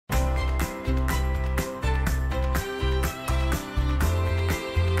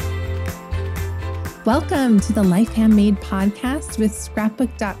Welcome to the Life Handmade podcast with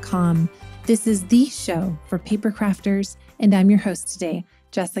Scrapbook.com. This is the show for papercrafters, and I'm your host today,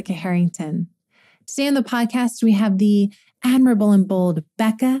 Jessica Harrington. Today on the podcast, we have the admirable and bold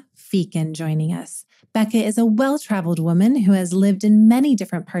Becca Feeken joining us. Becca is a well-traveled woman who has lived in many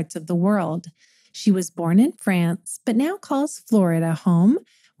different parts of the world. She was born in France, but now calls Florida home,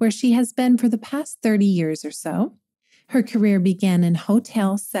 where she has been for the past 30 years or so. Her career began in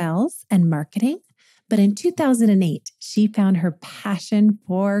hotel sales and marketing, but in 2008, she found her passion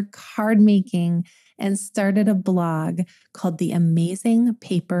for card making and started a blog called The Amazing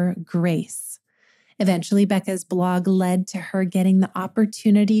Paper Grace. Eventually, Becca's blog led to her getting the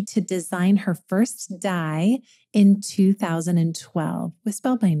opportunity to design her first die in 2012 with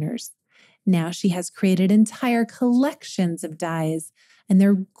spellbinders. Now she has created entire collections of dies, and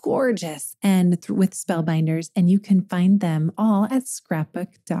they're gorgeous and with spellbinders, and you can find them all at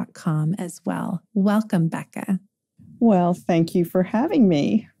Scrapbook.com as well. Welcome, Becca. Well, thank you for having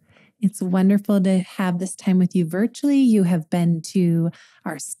me. It's wonderful to have this time with you virtually. You have been to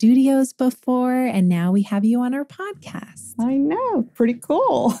our studios before, and now we have you on our podcast. I know. Pretty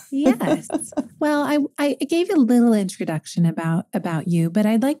cool. Yes. Well, I gave you a little introduction about you, but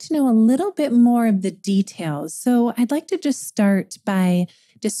I'd like to know a little bit more of the details. So I'd like to just start by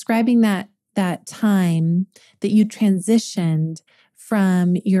describing that time that you transitioned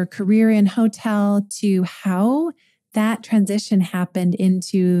from your career in hotel to how that transition happened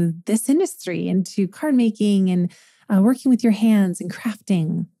into this industry, into card making and working with your hands and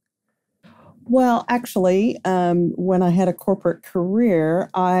crafting. Well, actually, when I had a corporate career,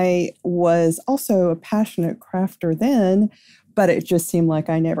 I was also a passionate crafter then, but it just seemed like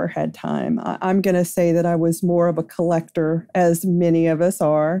I never had time. I'm going to say that I was more of a collector, as many of us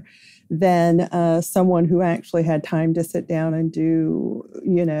are, than someone who actually had time to sit down and do,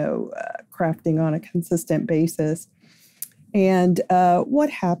 crafting on a consistent basis. And what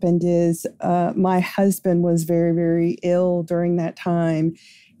happened is my husband was very, very ill during that time.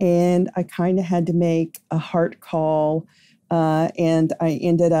 And I kind of had to make a heart call. And I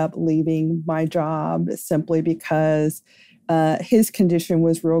ended up leaving my job simply because his condition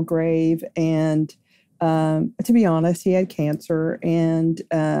was real grave. And to be honest, he had cancer. And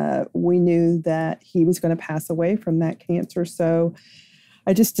we knew that he was going to pass away from that cancer. So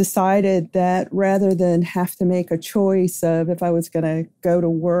I just decided that rather than have to make a choice of if I was going to go to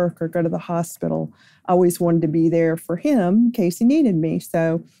work or go to the hospital, I always wanted to be there for him in case he needed me.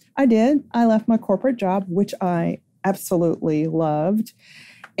 So I did. I left my corporate job, which I absolutely loved,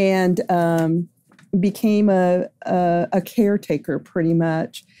 and became a caretaker pretty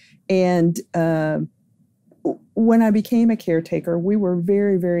much. And when I became a caretaker, we were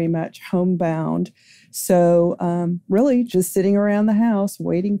very, very much homebound. So really just sitting around the house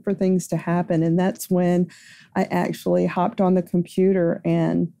waiting for things to happen. And that's when I actually hopped on the computer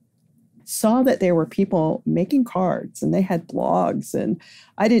and saw that there were people making cards and they had blogs. And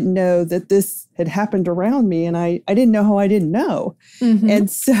I didn't know that this had happened around me. And I didn't know how I didn't know. Mm-hmm. And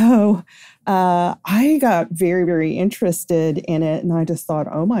so I got very, very interested in it. And I just thought,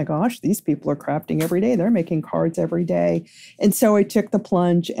 oh my gosh, these people are crafting every day. They're making cards every day. And so I took the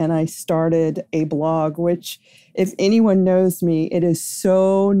plunge and I started a blog, which if anyone knows me, it is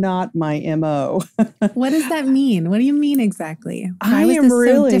so not my MO. What does that mean? What do you mean exactly? Why was this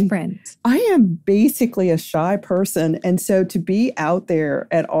so different? I am basically a shy person. And so to be out there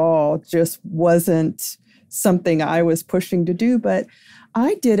at all just wasn't something I was pushing to do. But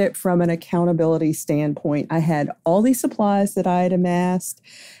I did it from an accountability standpoint. I had all these supplies that I had amassed.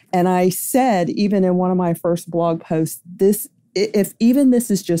 And I said, even in one of my first blog posts, if even this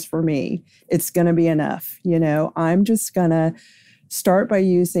is just for me, it's going to be enough. I'm just going to start by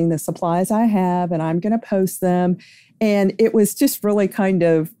using the supplies I have and I'm going to post them. And it was just really kind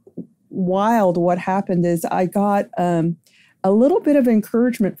of wild. What happened is I got a little bit of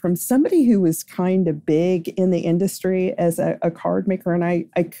encouragement from somebody who was kind of big in the industry as a card maker. And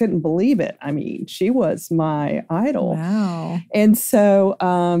I couldn't believe it. I mean, she was my idol. Wow. And so,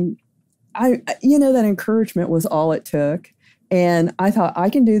 that encouragement was all it took. And I thought, I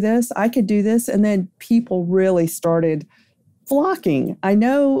can do this. I could do this. And then people really started flocking. I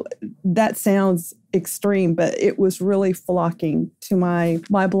know that sounds extreme, but it was really flocking to my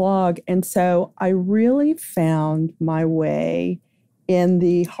blog. And so I really found my way in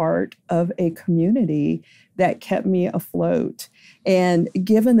the heart of a community that kept me afloat. And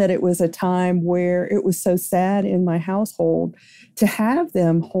given that it was a time where it was so sad in my household, to have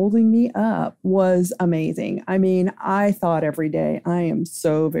them holding me up was amazing. I mean, I thought every day, I am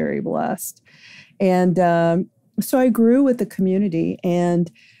so very blessed. And so I grew with the community,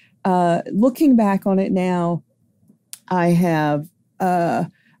 and looking back on it now, I have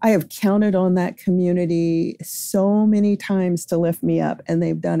counted on that community so many times to lift me up, and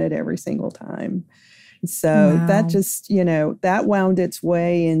they've done it every single time. So that Wow. just, that wound its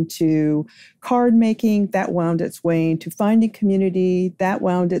way into card making, that wound its way into finding community, that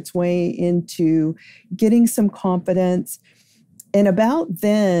wound its way into getting some confidence. And about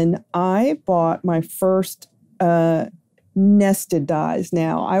then, I bought my first nested dies.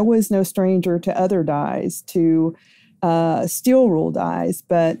 Now, I was no stranger to other dies, to steel rule dies,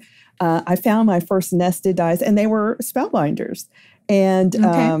 but I found my first nested dies, and they were spellbinders. And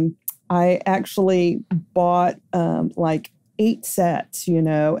Okay. I actually bought like 8 sets,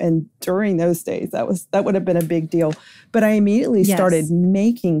 and during those days, that would have been a big deal. But I immediately started Yes.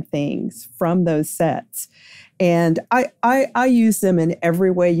 making things from those sets. And I used them in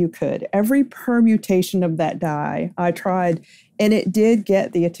every way you could. Every permutation of that die I tried, and it did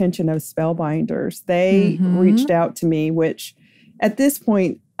get the attention of spellbinders. They Mm-hmm. reached out to me, which at this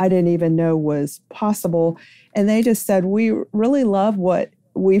point I didn't even know was possible. And they just said, "We really love what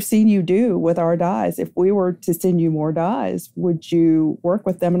we've seen you do with our dies. If we were to send you more dies, would you work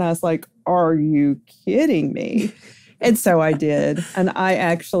with them?" And I was like, "Are you kidding me?" And so I did. And I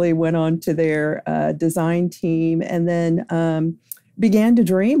actually went on to their design team, and then began to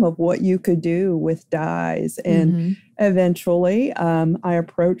dream of what you could do with dies. And Mm-hmm. eventually I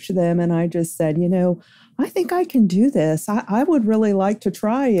approached them, and I just said, "I think I can do this. I would really like to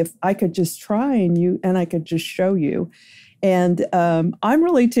try, if I could just try, and I could just show you." And I'm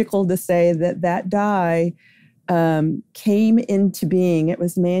really tickled to say that die came into being. It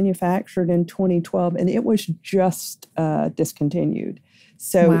was manufactured in 2012, and it was just discontinued.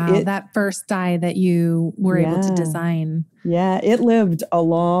 So Wow. That first die that you were able to yeah, design. yeah, it lived a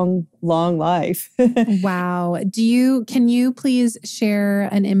long, long life. Wow. Can you please share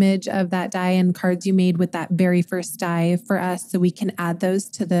an image of that die and cards you made with that very first die for us so we can add those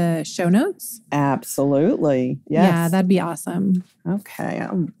to the show notes? Absolutely. Yeah, Yes. that'd be awesome. Okay,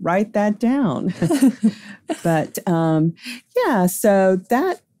 I'll write that down. But yeah, so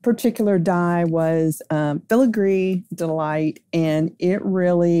that particular die was filigree delight, and it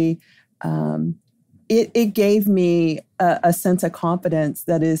really it gave me a sense of confidence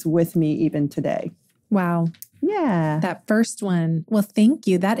that is with me even today. Wow. Yeah. That first one. Well, thank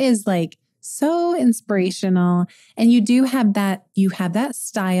you. That is like so inspirational. And you have that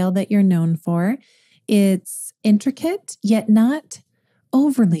style that you're known for. It's intricate, yet not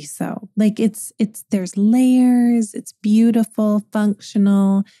overly so. Like there's layers, it's beautiful,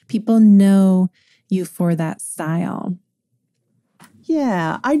 functional. People know you for that style.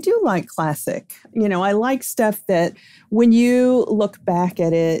 Yeah, I do like classic. I like stuff that when you look back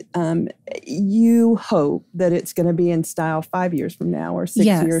at it, you hope that it's going to be in style 5 years from now or 6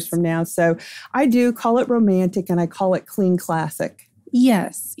 years Yes. from now. So I do call it romantic, and I call it clean classic.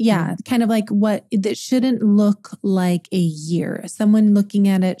 Yes. Yeah. Kind of like that shouldn't look like a year. Someone looking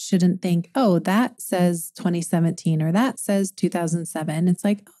at it shouldn't think, oh, that says 2017 or that says 2007. It's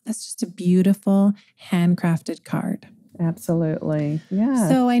like, oh, that's just a beautiful handcrafted card. Absolutely. Yeah.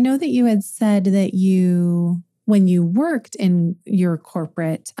 So I know that you had said that when you worked in your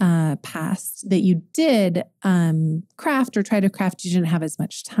corporate past, that you did craft or try to craft, you didn't have as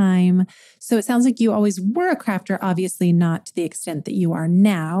much time. So it sounds like you always were a crafter, obviously not to the extent that you are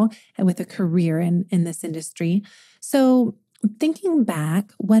now with a career in this industry. So thinking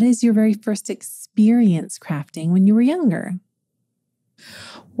back, what is your very first experience crafting when you were younger?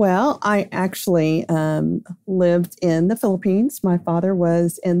 Well, I actually lived in the Philippines. My father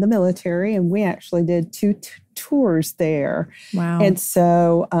was in the military, and we actually did two tours there. Wow. And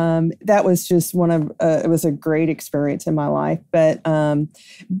so that was just it was a great experience in my life. But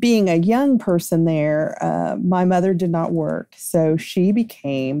being a young person there, my mother did not work. So she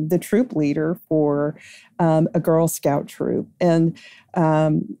became the troop leader for a Girl Scout troop. And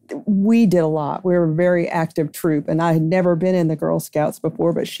we did a lot. We were a very active troop, and I had never been in the Girl Scouts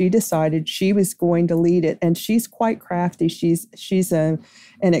before, but she decided she was going to lead it. And she's quite crafty. She's an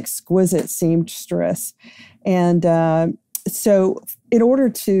exquisite seamstress. And so in order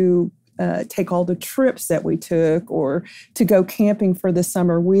to take all the trips that we took or to go camping for the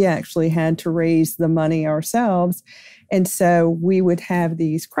summer, we actually had to raise the money ourselves. And so we would have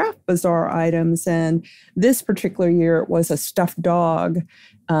these craft bazaar items. And this particular year, it was a stuffed dog.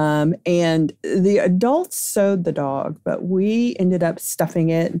 And the adults sewed the dog, but we ended up stuffing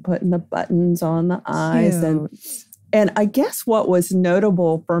it and putting the buttons on the eyes. Cute. And I guess what was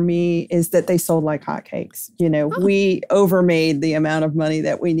notable for me is that they sold like hotcakes. We overmade the amount of money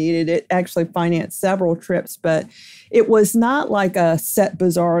that we needed. It actually financed several trips, but it was not like a set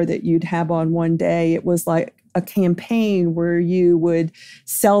bazaar that you'd have on one day. It was like a campaign where you would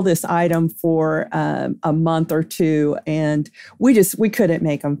sell this item for a month or two, and we couldn't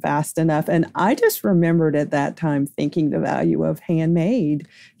make them fast enough. And I just remembered at that time thinking the value of handmade,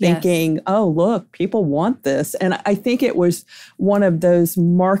 thinking, oh, look, people want this. And I think it was one of those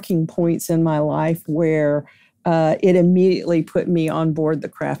marking points in my life where it immediately put me on board the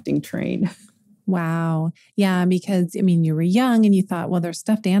crafting train. Wow. Yeah, because you were young and you thought, well, there's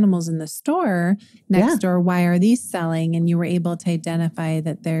stuffed animals in the store next door. Why are these selling? And you were able to identify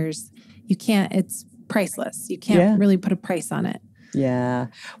that it's priceless. You can't really put a price on it. Yeah.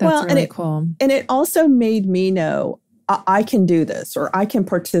 That's really cool. And it also made me know I can do this, or I can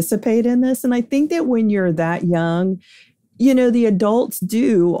participate in this. And I think that when you're that young, the adults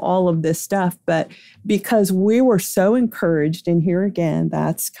do all of this stuff, but because we were so encouraged, and here again,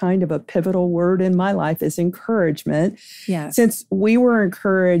 that's kind of a pivotal word in my life, is encouragement. Yes. Since we were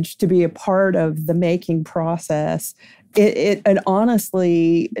encouraged to be a part of the making process, it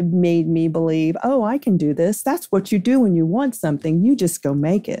honestly made me believe, oh, I can do this. That's what you do when you want something. You just go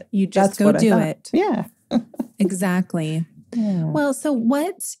make it. You just go do it. Yeah. Exactly. Yeah. Well, so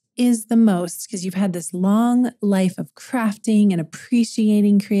what is the most, because you've had this long life of crafting and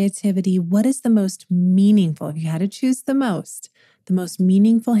appreciating creativity, what is the most meaningful, if you had to choose the most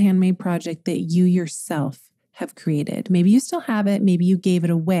meaningful handmade project that you yourself have created? Maybe you still have it, maybe you gave it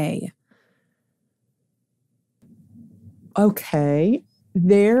away. Okay.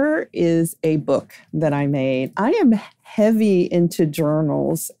 There is a book that I made. I am heavy into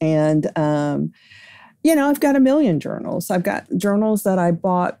journals, and I've got a million journals. I've got journals that I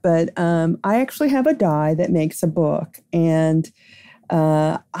bought, but I actually have a die that makes a book. And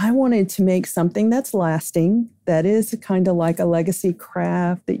I wanted to make something that's lasting, that is kind of like a legacy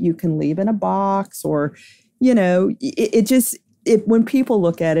craft that you can leave in a box, or, when people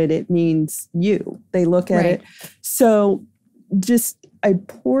look at it, it means you. They look at it. So I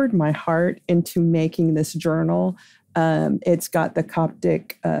poured my heart into making this journal. It's got the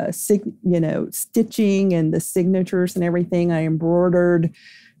Coptic, stitching and the signatures and everything. I embroidered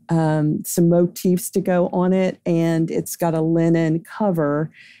some motifs to go on it, and it's got a linen cover.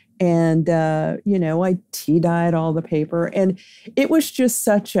 And, I tea-dyed all the paper. And it was just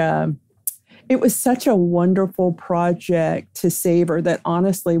such a wonderful project to savor that,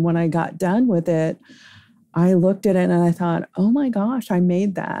 honestly, when I got done with it, I looked at it and I thought, oh my gosh, I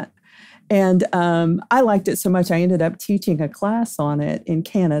made that. And I liked it so much, I ended up teaching a class on it in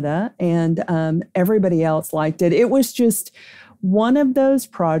Canada, and everybody else liked it. It was just one of those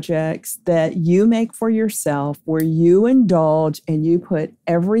projects that you make for yourself, where you indulge and you put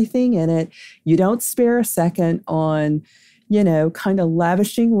everything in it. You don't spare a second on, kind of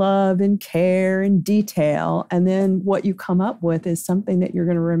lavishing love and care and detail. And then what you come up with is something that you're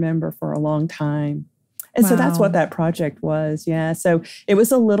going to remember for a long time. And so that's what that project was. Yeah. So it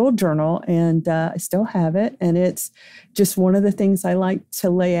was a little journal, and I still have it. And it's just one of the things I like to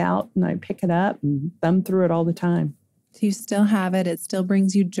lay out, and I pick it up and thumb through it all the time. So you still have it. It still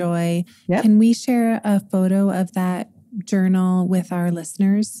brings you joy. Yep. Can we share a photo of that journal with our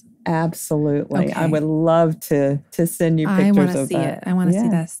listeners? Absolutely. Okay. I would love to send you pictures of that. I want to see it. I want to see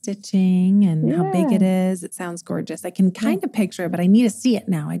that stitching and how big it is. It sounds gorgeous. I can kind of picture it, but I need to see it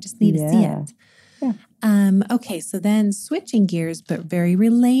now. I just need to see it. Yeah. Okay, so then switching gears, but very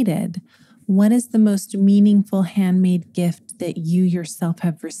related, what is the most meaningful handmade gift that you yourself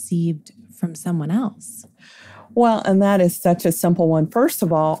have received from someone else? Well, and that is such a simple one. First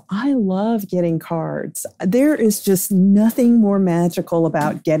of all, I love getting cards. There is just nothing more magical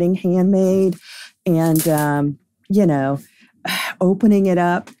about getting handmade and, opening it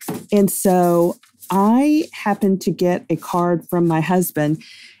up. And so I happened to get a card from my husband.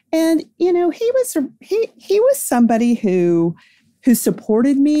 And, he was somebody who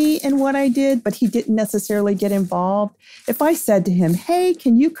supported me in what I did, but he didn't necessarily get involved. If I said to him, hey,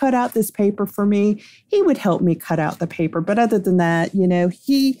 can you cut out this paper for me? He would help me cut out the paper. But other than that,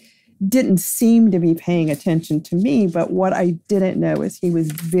 he didn't seem to be paying attention to me. But what I didn't know is he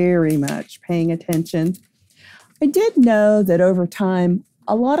was very much paying attention. I did know that over time,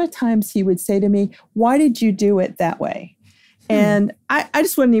 a lot of times he would say to me, why did you do it that way? And I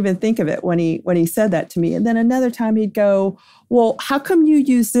just wouldn't even think of it when he said that to me. And then another time he'd go, well, how come you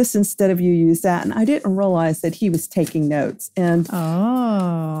use this instead of you use that? And I didn't realize that he was taking notes. And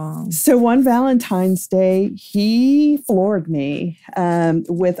so one Valentine's Day, he floored me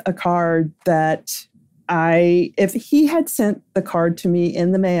with a card that if he had sent the card to me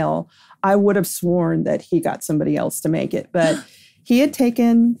in the mail, I would have sworn that he got somebody else to make it. But he had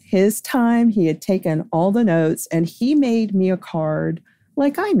taken his time, he had taken all the notes, and he made me a card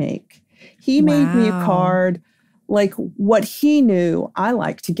like I make. He made me a card like what he knew I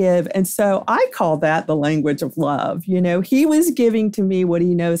like to give. And so I call that the language of love. You know, he was giving to me what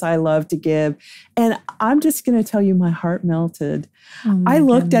he knows I love to give. And I'm just going to tell you, my heart melted. I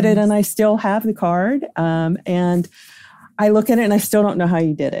looked at it and I still have the card. And I look at it and I still don't know how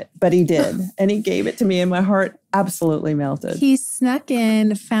he did it, but he did. And he gave it to me and my heart absolutely melted. He snuck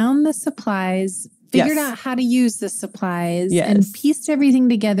in, found the supplies, figured out how to use the supplies, and pieced everything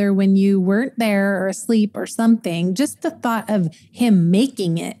together when you weren't there or asleep or something. Just the thought of him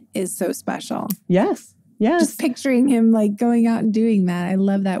making it is so special. Yes. Yes. Just picturing him like going out and doing that. I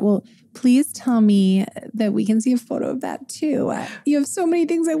love that. Well, please tell me that we can see a photo of that too. You have so many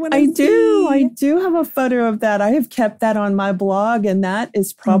things I want to see. I do have a photo of that. I have kept that on my blog, and that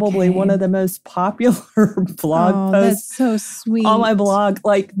is probably one of the most popular blog posts. That's so sweet. On my blog.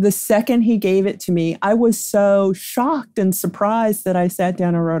 Like the second he gave it to me, I was so shocked and surprised that I sat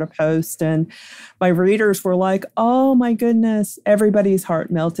down and wrote a post, and my readers were like, oh my goodness, everybody's heart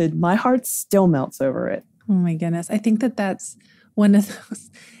melted. My heart still melts over it. Oh my goodness. I think that that's one of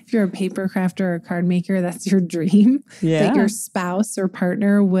those, if you're a paper crafter or a card maker, that's your dream. That your spouse or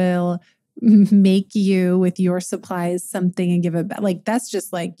partner will make you with your supplies something and give it back. Like that's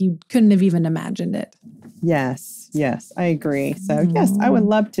just like, you couldn't have even imagined it. Yes, I agree. So yes, I would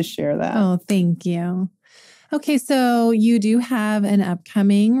love to share that. Oh, thank you. Okay, so you do have an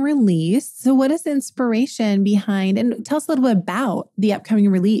upcoming release. So what is the inspiration behind, and tell us a little bit about the upcoming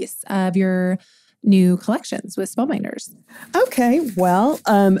release of your new collections with spellbinders? Okay, well,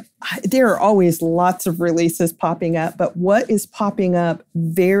 there are always lots of releases popping up, but what is popping up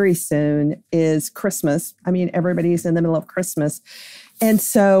very soon is Christmas. I mean, everybody's in the middle of Christmas. And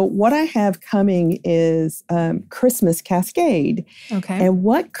so what I have coming is Christmas Cascade. Okay. And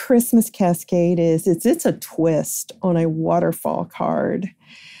what Christmas Cascade is, it's a twist on a waterfall card.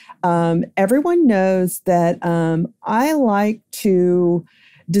 Everyone knows that I like to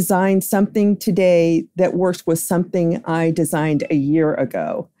design something today that works with something I designed a year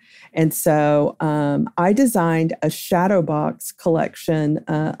ago. And so I designed a shadow box collection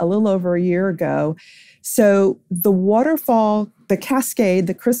a little over a year ago. So the waterfall, the cascade,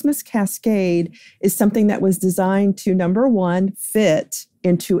 the Christmas Cascade is something that was designed to, number one, fit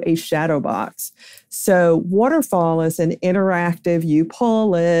into a shadow box. So waterfall is an interactive, you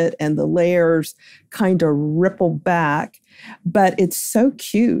pull it and the layers kind of ripple back, but it's so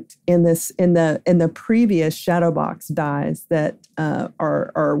cute in the previous shadow box dies that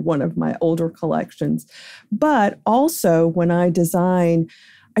are one of my older collections. But also when I design,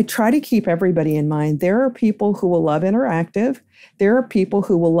 I try to keep everybody in mind. There are people who will love interactive. There are people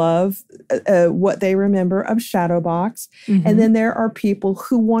who will love what they remember of Shadowbox. Mm-hmm. And then there are people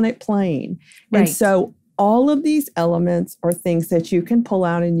who want it plain. Right. And so all of these elements are things that you can pull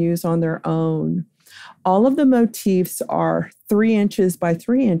out and use on their own. All of the motifs are 3 inches by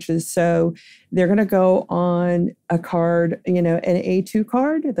 3 inches. So they're going to go on a card, an A2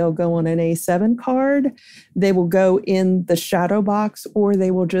 card. They'll go on an A7 card. They will go in the shadow box, or they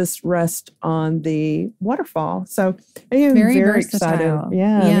will just rest on the waterfall. So I am very excited.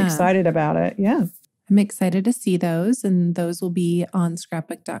 Yeah, I'm excited about it. Yeah. I'm excited to see those, and those will be on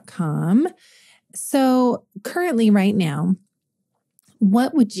Scrapbook.com. So currently right now,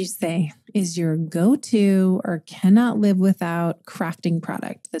 what would you say is your go-to or cannot live without crafting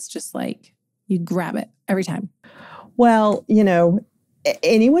product that's just like you grab it every time? Well,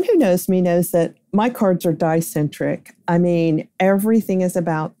 anyone who knows me knows that my cards are die-centric. I mean, everything is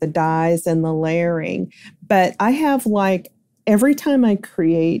about the dies and the layering. But I have every time I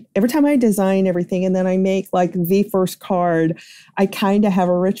design everything and then I make the first card, I kind of have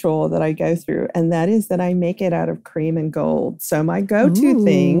a ritual that I go through. And that is that I make it out of cream and gold. So my go-to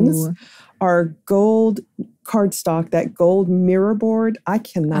things are gold cardstock, that gold mirror board. I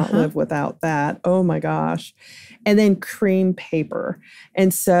cannot live without that. Oh my gosh. And then cream paper.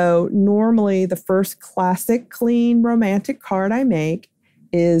 And so normally the first classic, clean, romantic card I make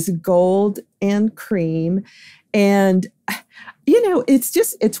is gold and cream. And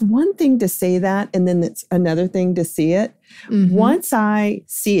it's one thing to say that, and then it's another thing to see it. Mm-hmm. Once I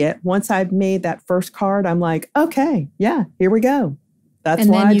see it, once I've made that first card, I'm like, okay, yeah, here we go. That's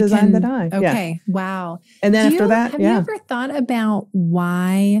why I designed the die. Okay, wow. And then after that, have you ever thought about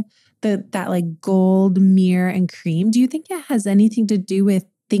why that gold mirror and cream? Do you think it has anything to do with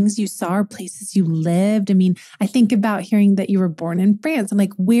things you saw or places you lived? I mean, I think about hearing that you were born in France. I'm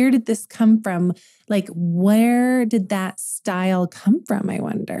like, where did this come from? Like, where did that style come from, I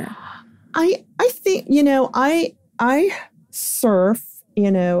wonder? I think, I surf,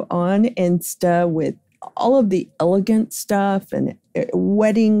 on Insta with all of the elegant stuff and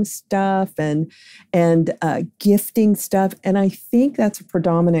wedding stuff and gifting stuff. And I think that's a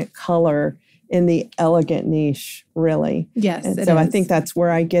predominant color in the elegant niche, really. Yes, and so I think that's where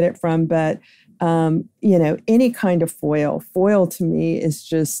I get it from. But, any kind of foil. Foil to me is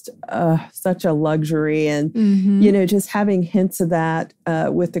just such a luxury. And, just having hints of that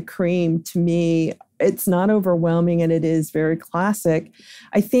with the cream, to me, it's not overwhelming and it is very classic.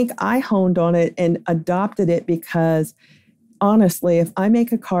 I think I honed on it and adopted it because, honestly, if I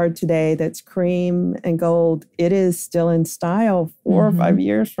make a card today that's cream and gold, it is still in style 4 or 5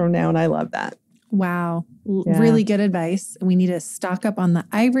 years from now. And I love that. Wow. Really good advice. We need to stock up on the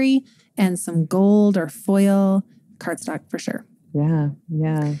ivory and some gold or foil cardstock for sure. Yeah.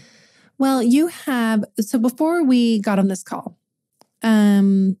 Yeah. Well, so before we got on this call,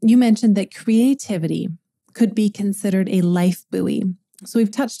 you mentioned that creativity could be considered a life buoy. So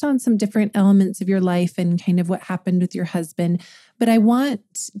we've touched on some different elements of your life and kind of what happened with your husband, but I want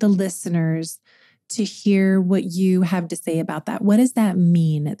the listeners to hear what you have to say about that. What does that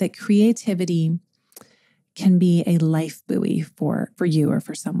mean, that creativity can be a life buoy for you or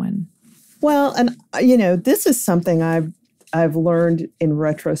for someone? Well, and this is something I've learned in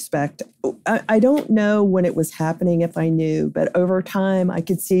retrospect. I don't know when it was happening, if I knew, but over time I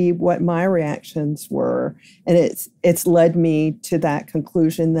could see what my reactions were. And it's led me to that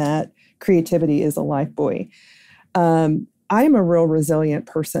conclusion that creativity is a life buoy. I am a real resilient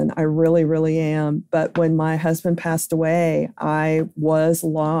person. I really, really am. But when my husband passed away, I was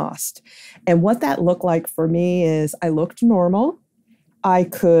lost. And what that looked like for me is I looked normal. I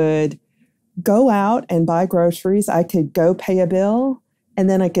could go out and buy groceries. I could go pay a bill, and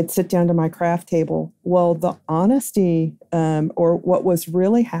then I could sit down to my craft table. Well, the honesty or what was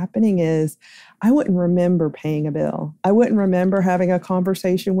really happening is I wouldn't remember paying a bill. I wouldn't remember having a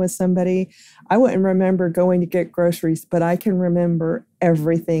conversation with somebody. I wouldn't remember going to get groceries, but I can remember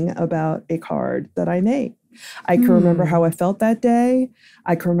everything about a card that I made. I can remember how I felt that day.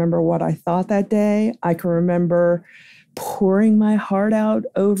 I can remember what I thought that day. I can remember pouring my heart out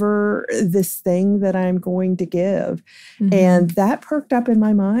over this thing that I'm going to give. And that perked up in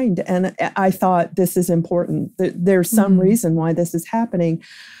my mind. And I thought, this is important. There's some reason why this is happening.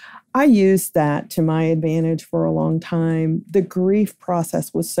 I used that to my advantage for a long time. The grief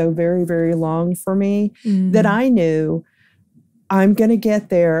process was so very, very long for me that I knew I'm going to get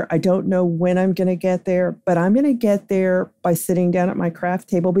there. I don't know when I'm going to get there, but I'm going to get there by sitting down at my craft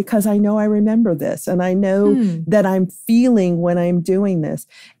table because I know I remember this and I know that I'm feeling when I'm doing this.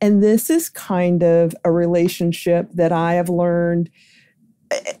 And this is kind of a relationship that I have learned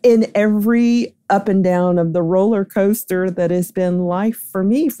in every up and down of the roller coaster that has been life for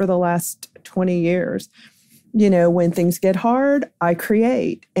me for the last 20 years. When things get hard, I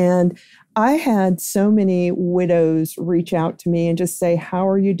create. And I had so many widows reach out to me and just say, how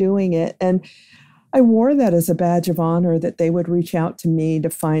are you doing it? And I wore that as a badge of honor that they would reach out to me to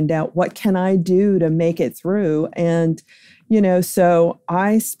find out what can I do to make it through. And, so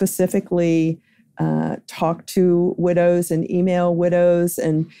I specifically talk to widows and email widows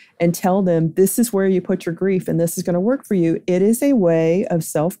and tell them, this is where you put your grief and this is going to work for you. It is a way of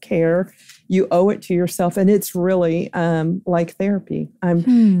self-care. You owe it to yourself. And it's really like therapy.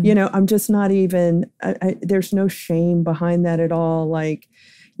 I'm just not even, there's no shame behind that at all. I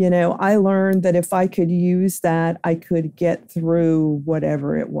learned that if I could use that, I could get through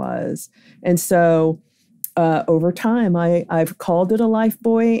whatever it was. And so over time, I've called it a life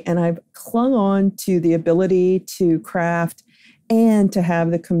buoy, and I've clung on to the ability to craft and to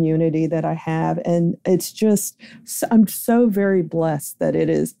have the community that I have. And it's just, I'm so very blessed that it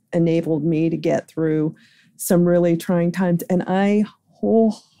has enabled me to get through some really trying times. And I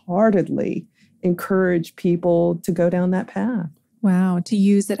wholeheartedly encourage people to go down that path. Wow. To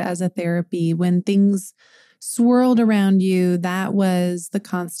use it as a therapy when things swirled around you, that was the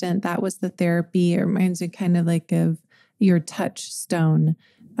constant, that was the therapy. It reminds me kind of like of your touchstone.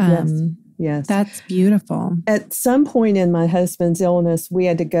 Yes. That's beautiful. At some point in my husband's illness, we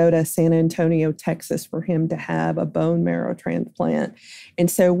had to go to San Antonio, Texas for him to have a bone marrow transplant. And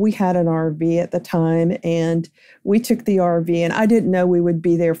so we had an RV at the time, and we took the RV, and I didn't know we would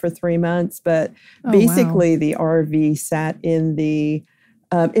be there for 3 months, but the RV sat in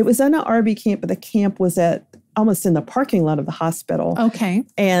it was in an RV camp, but the camp was at almost in the parking lot of the hospital. Okay.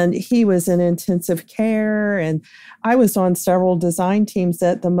 And he was in intensive care. And I was on several design teams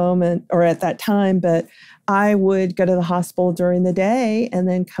at the moment or at that time, but I would go to the hospital during the day and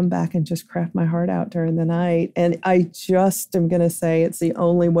then come back and just craft my heart out during the night. And I just am going to say it's the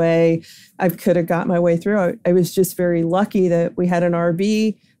only way I could have got my way through. I was just very lucky that we had an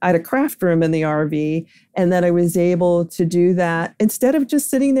RV. I had a craft room in the RV, and that I was able to do that instead of just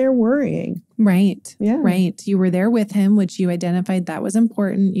sitting there worrying. Right. Yeah. Right. You were there with him, which you identified that was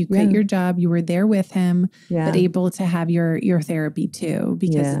important. You quit your job. You were there with him, but able to have your therapy too,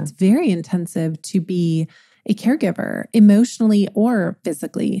 because it's very intensive to be a caregiver, emotionally or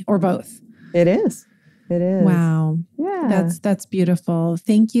physically, or both. It is. It is. Wow. Yeah. That's beautiful.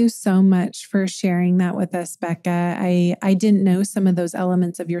 Thank you so much for sharing that with us, Becca. I didn't know some of those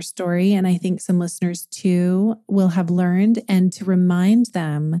elements of your story, and I think some listeners too will have learned, and to remind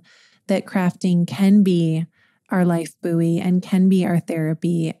them that crafting can be our life buoy and can be our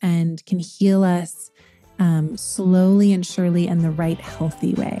therapy and can heal us slowly and surely in the right,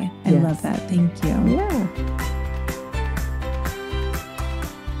 healthy way. I love that. Thank you. Yeah.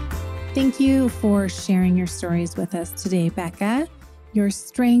 Thank you for sharing your stories with us today, Becca. Your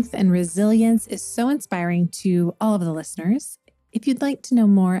strength and resilience is so inspiring to all of the listeners. If you'd like to know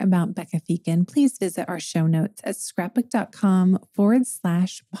more about Becca Feeken, please visit our show notes at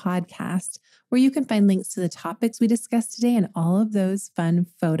scrapbook.com/podcast, where you can find links to the topics we discussed today and all of those fun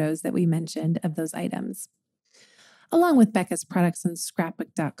photos that we mentioned of those items. Along with Becca's products on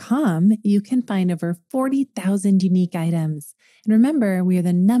Scrapbook.com, you can find over 40,000 unique items. And remember, we are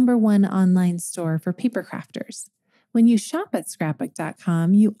the #1 online store for paper crafters. When you shop at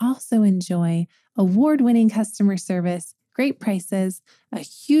Scrapbook.com, you also enjoy award-winning customer service, great prices, a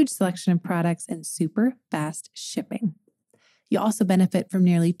huge selection of products, and super fast shipping. You also benefit from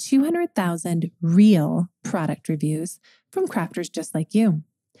nearly 200,000 real product reviews from crafters just like you.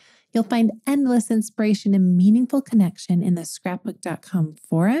 You'll find endless inspiration and meaningful connection in the Scrapbook.com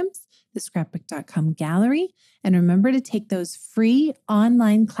forums, the Scrapbook.com gallery, and remember to take those free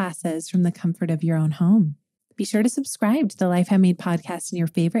online classes from the comfort of your own home. Be sure to subscribe to the Life Handmade podcast in your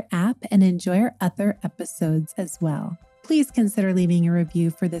favorite app and enjoy our other episodes as well. Please consider leaving a review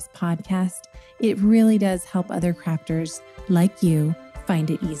for this podcast. It really does help other crafters like you find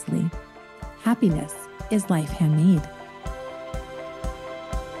it easily. Happiness is life handmade.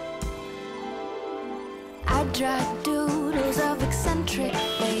 I draw doodles of eccentric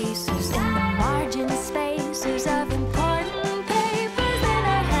faces in the margin space.